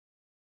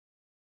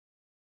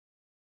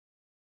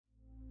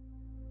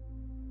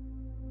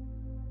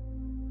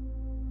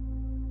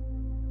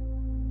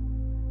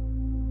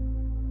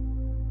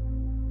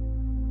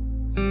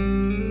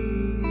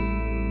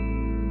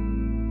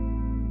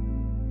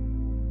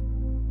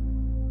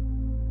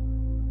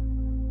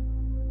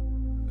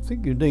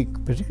think unique,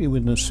 particularly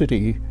within the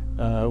city,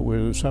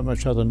 where there's so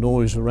much other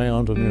noise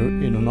around and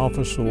you're in an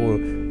office or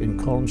in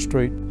Collins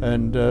Street,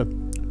 and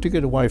to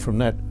get away from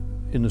that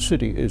in the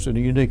city is a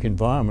unique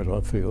environment,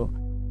 I feel.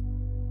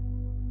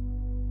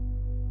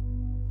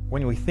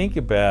 When we think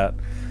about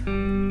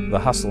the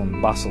hustle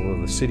and bustle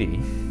of the city,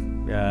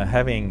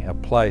 having a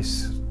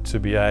place to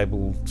be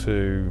able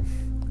to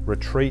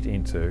retreat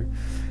into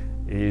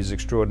is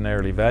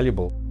extraordinarily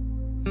valuable.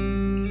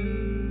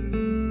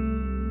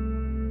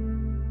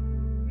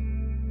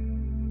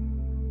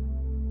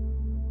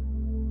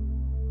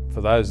 For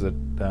those that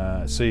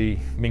see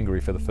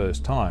Mingary for the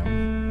first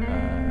time,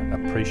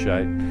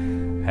 appreciate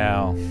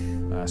how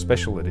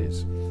special it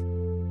is.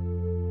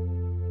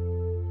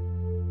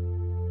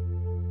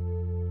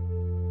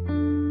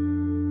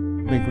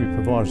 Mingary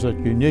provides that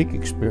unique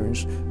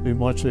experience, we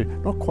might say,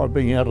 not quite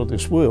being out of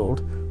this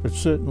world, but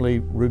certainly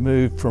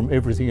removed from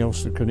everything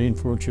else that can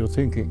influence your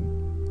thinking.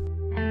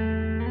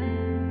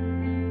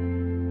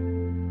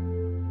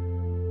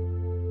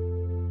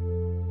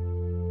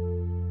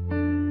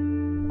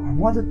 I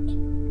wanted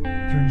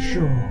to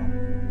ensure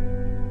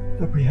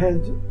that we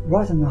had,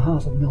 right in the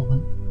heart of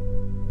Melbourne,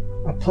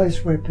 a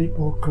place where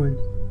people could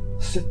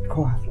sit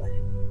quietly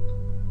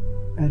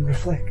and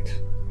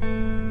reflect,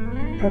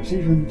 perhaps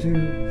even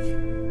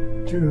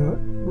to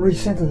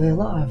recenter their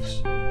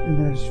lives in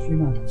those few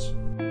moments.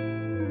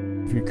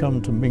 If you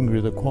come to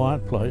Mingary, the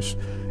quiet place,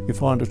 you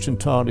find it's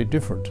entirely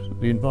different.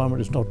 The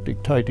environment is not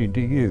dictating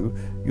to you,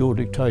 you're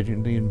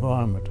dictating the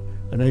environment.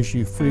 And as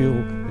you feel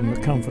in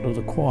the comfort of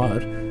the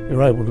quiet,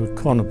 you're able to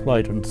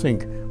contemplate and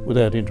think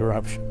without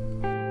interruption.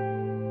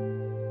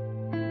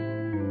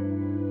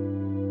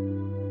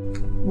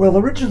 Well,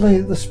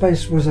 originally the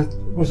space was a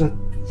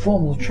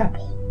formal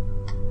chapel,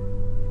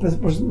 but it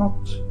was not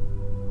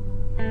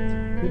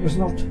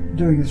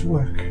doing its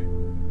work.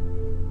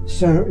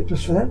 So it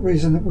was for that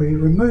reason that we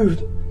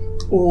removed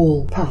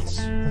all parts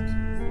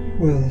that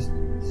were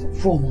the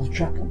formal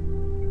chapel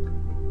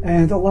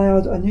and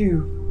allowed a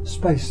new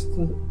space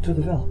to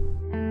develop.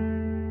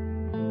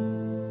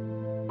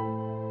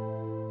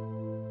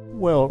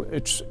 Well,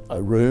 it's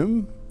a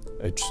room,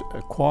 it's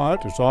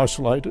quiet, it's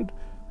isolated,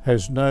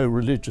 has no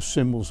religious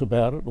symbols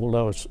about it,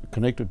 although it's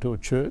connected to a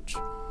church.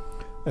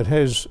 It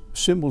has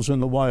symbols in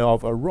the way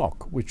of a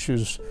rock, which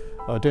is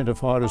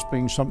identified as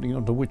being something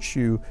onto which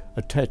you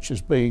attach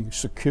as being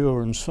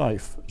secure and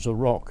safe as a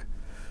rock.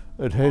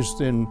 It has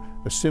then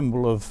a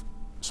symbol of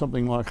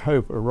something like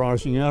hope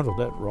arising out of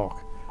that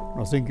rock.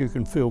 And I think you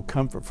can feel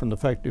comfort from the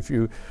fact if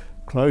you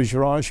close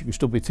your eyes, you can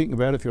still be thinking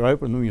about it. If you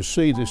open them, you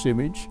see this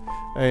image,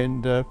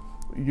 and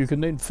you can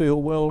then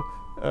feel, well,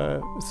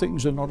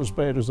 things are not as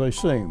bad as they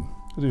seem.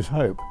 There's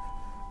hope.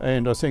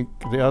 And I think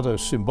the other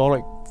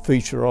symbolic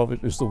feature of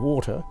it is the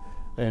water,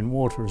 and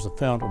water is the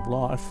fount of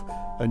life,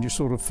 and you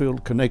sort of feel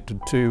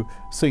connected to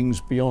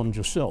things beyond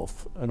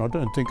yourself. And I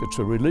don't think it's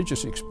a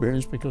religious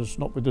experience because it's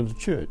not within the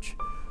church.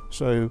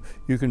 So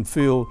you can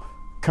feel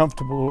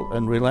comfortable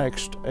and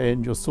relaxed,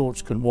 and your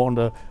thoughts can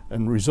wander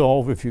and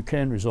resolve, if you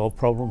can resolve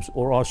problems,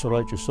 or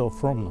isolate yourself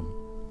from them.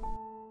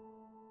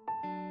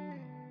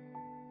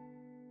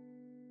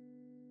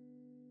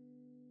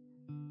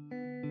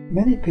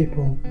 Many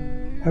people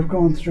have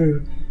gone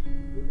through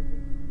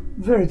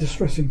very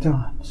distressing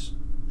times,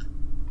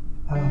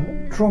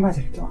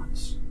 traumatic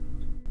times,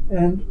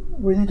 and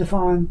we need to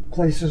find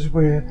places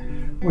where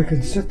we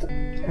can sit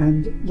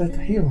and let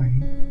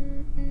healing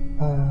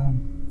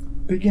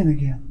begin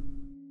again.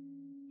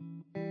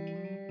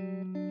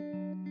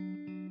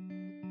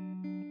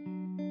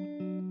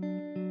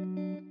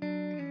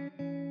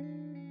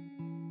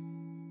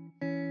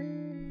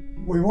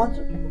 We want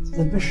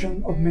the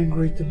mission of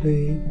Mingary to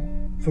be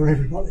for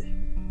everybody,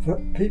 for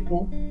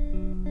people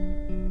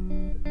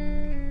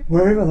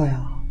wherever they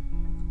are,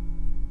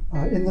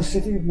 in the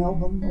city of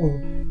Melbourne or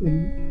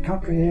in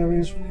country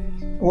areas,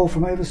 or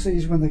from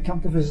overseas when they come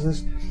to visit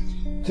us,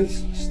 to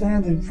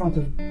stand in front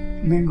of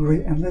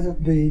Mingary and let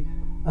it be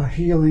a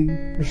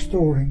healing,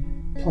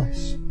 restoring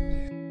place.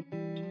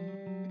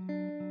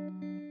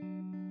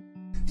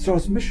 So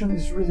its mission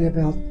is really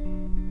about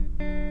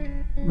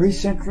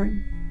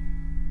recentering,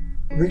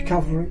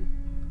 recovery,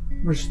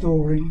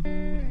 restoring,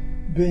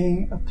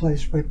 being a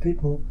place where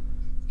people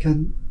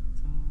can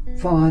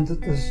find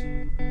that there's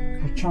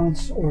a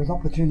chance or an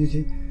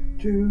opportunity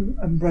to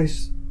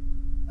embrace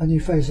a new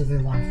phase of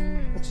their life.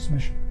 That's its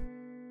mission.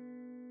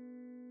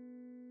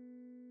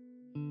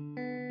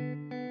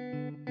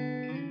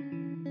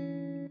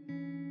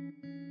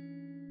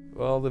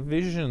 Well, the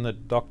vision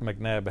that Dr.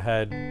 McNabb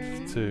had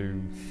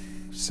to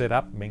set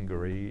up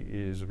Mingary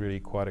is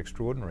really quite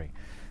extraordinary.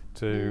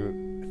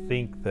 To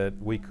think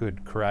that we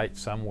could create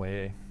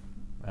somewhere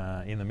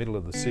in the middle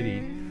of the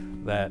city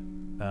that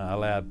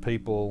allowed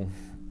people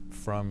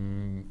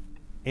from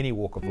any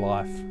walk of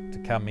life to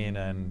come in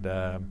and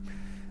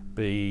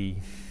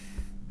be,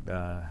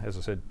 as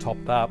I said,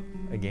 topped up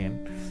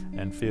again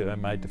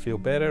and made to feel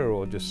better,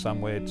 or just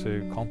somewhere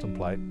to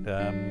contemplate,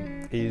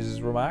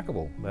 is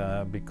remarkable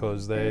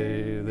because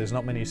there's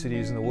not many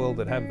cities in the world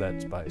that have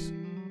that space.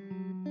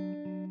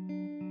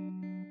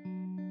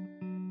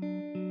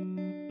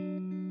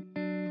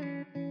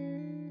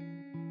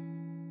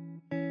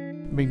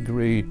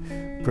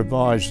 Mingary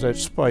provides that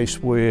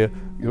space where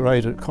you're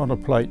able to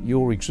contemplate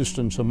your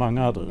existence among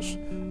others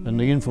and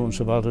the influence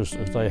of others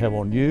that they have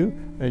on you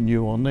and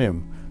you on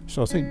them.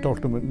 So I think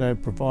Dr.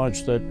 McNabb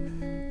provides that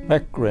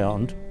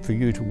background for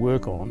you to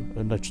work on,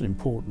 and that's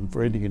important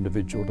for any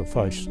individual to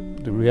face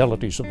the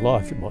realities of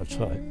life, you might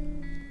say.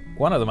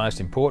 One of the most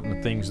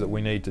important things that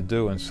we need to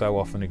do and so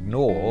often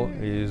ignore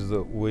is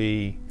that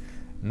we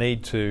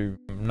need to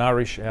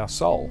nourish our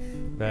soul.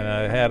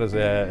 How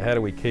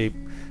do we keep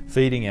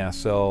feeding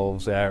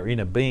ourselves, our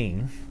inner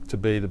being, to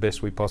be the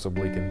best we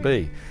possibly can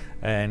be?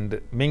 And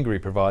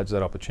Mingary provides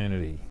that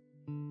opportunity.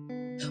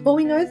 Well,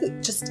 we know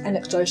that just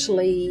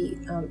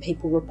anecdotally,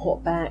 people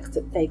report back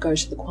that they go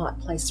to the quiet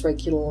place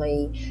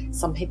regularly.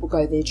 Some people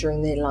go there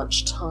during their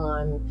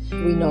lunchtime.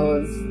 We know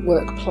of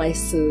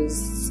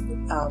workplaces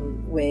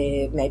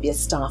where maybe a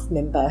staff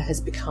member has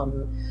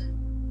become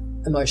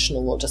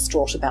emotional or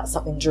distraught about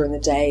something during the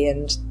day,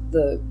 and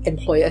the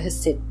employer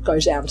has said go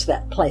down to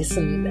that place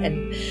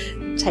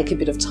and take a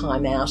bit of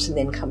time out and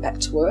then come back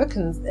to work,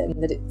 and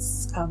that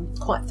it's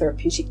quite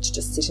therapeutic to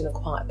just sit in a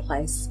quiet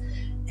place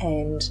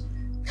and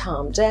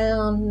calm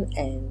down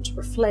and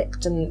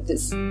reflect, and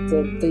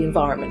the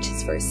environment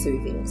is very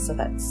soothing, so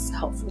that's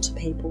helpful to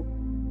people.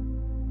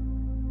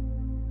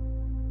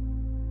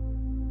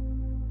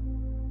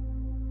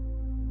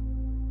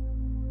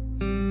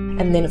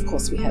 And then of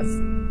course we have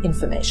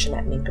information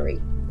at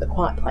Mingary, the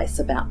quiet place,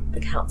 about the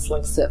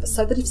counselling service,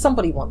 so that if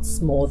somebody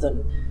wants more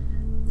than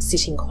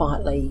sitting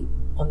quietly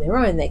on their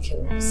own, they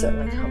can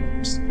certainly come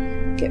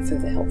and get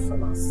further help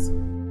from us.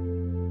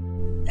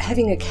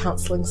 Having a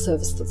counselling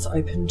service that's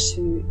open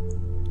to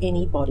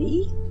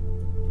anybody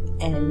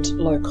and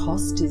low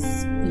cost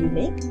is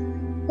unique.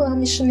 Well, our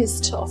mission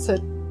is to offer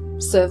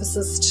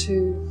services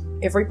to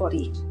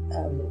everybody.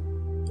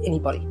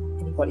 Anybody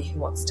who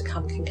wants to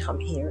come can come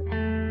here.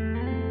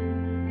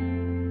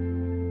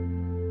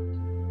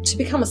 To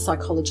become a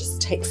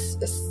psychologist takes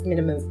a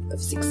minimum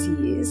of 6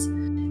 years,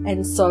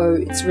 and so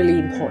it's really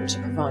important to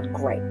provide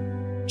great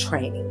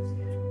training,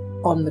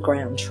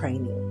 on-the-ground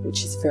training,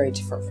 which is very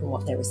different from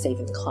what they receive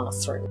in the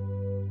classroom.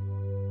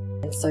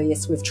 And so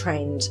yes, we've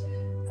trained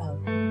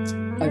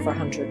over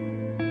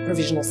 100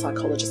 provisional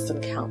psychologists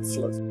and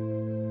counsellors.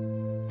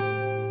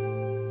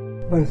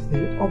 Both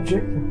the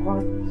object, the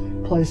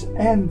quiet place,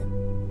 and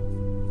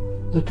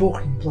the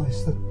talking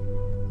place,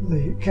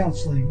 the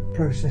counselling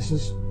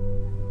processes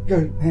go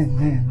hand in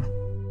hand.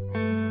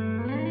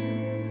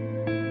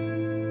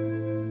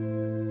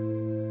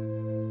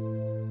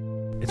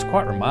 It's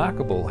quite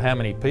remarkable how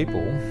many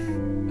people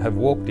have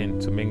walked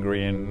into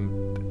Mingary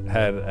and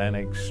had an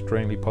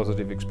extremely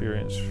positive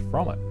experience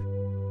from it.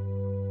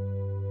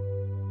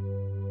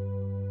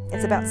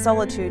 It's about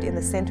solitude in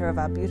the centre of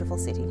our beautiful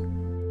city.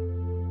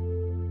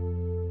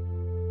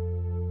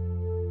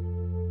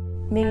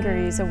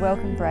 Mingary is a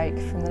welcome break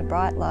from the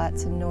bright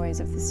lights and noise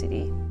of the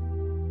city.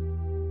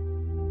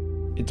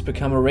 It's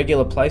become a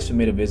regular place for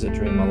me to visit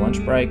during my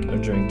lunch break or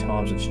during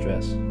times of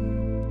stress.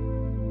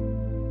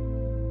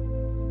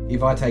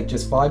 If I take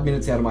just 5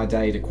 minutes out of my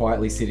day to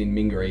quietly sit in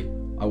Mingary,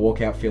 I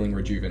walk out feeling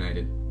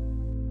rejuvenated.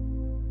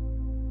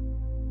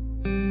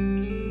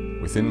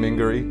 Within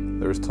Mingary,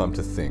 there is time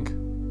to think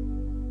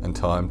and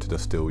time to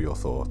distill your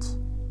thoughts.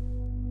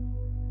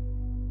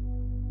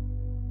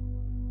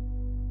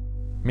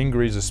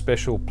 Mingary is a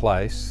special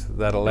place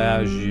that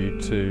allows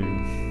you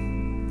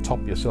to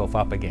top yourself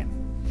up again.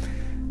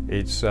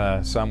 It's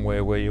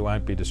somewhere where you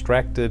won't be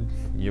distracted,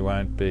 you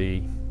won't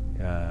be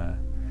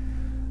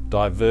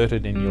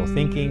diverted in your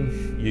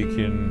thinking. You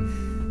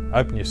can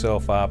open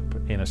yourself up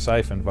in a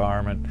safe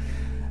environment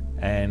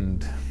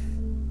and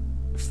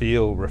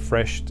feel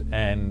refreshed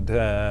and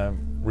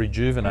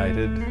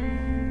rejuvenated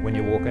when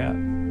you walk out.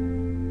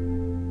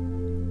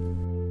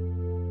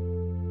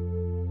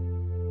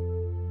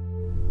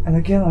 And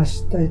again I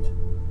state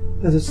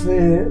that it's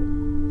there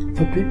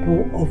for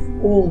people of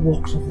all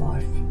walks of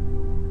life,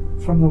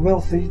 from the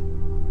wealthy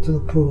to the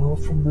poor,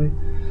 from the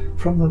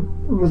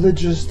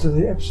religious to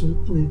the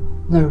absolutely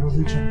no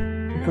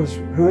religion. Because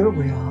whoever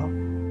we are,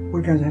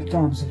 we're going to have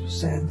times of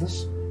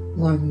sadness,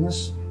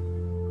 loneliness,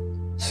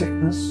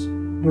 sickness,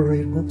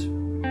 bereavement,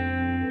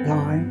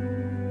 dying.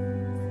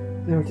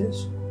 There it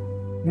is.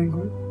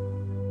 Mingary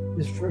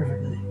is for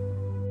everybody.